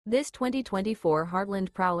This 2024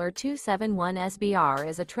 Heartland Prowler 271 SBR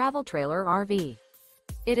is a travel trailer RV.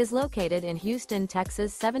 It is located in Houston,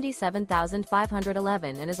 Texas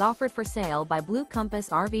 77511 and is offered for sale by Blue Compass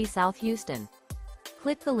RV South Houston.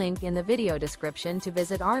 Click the link in the video description to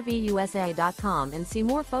visit RVUSA.com and see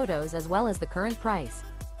more photos as well as the current price.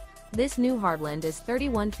 This new Heartland is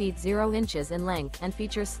 31 feet 0 inches in length and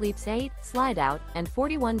features sleeps 8, Slideout, and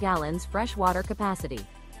 41 gallons fresh water capacity.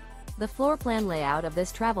 The floor plan layout of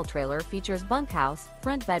this travel trailer features bunkhouse,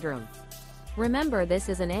 front bedroom. Remember, this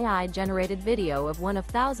is an AI-generated video of one of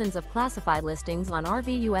thousands of classified listings on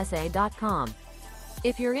RVUSA.com.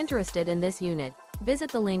 If you're interested in this unit,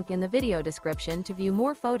 visit the link in the video description to view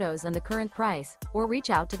more photos and the current price, or reach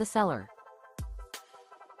out to the seller.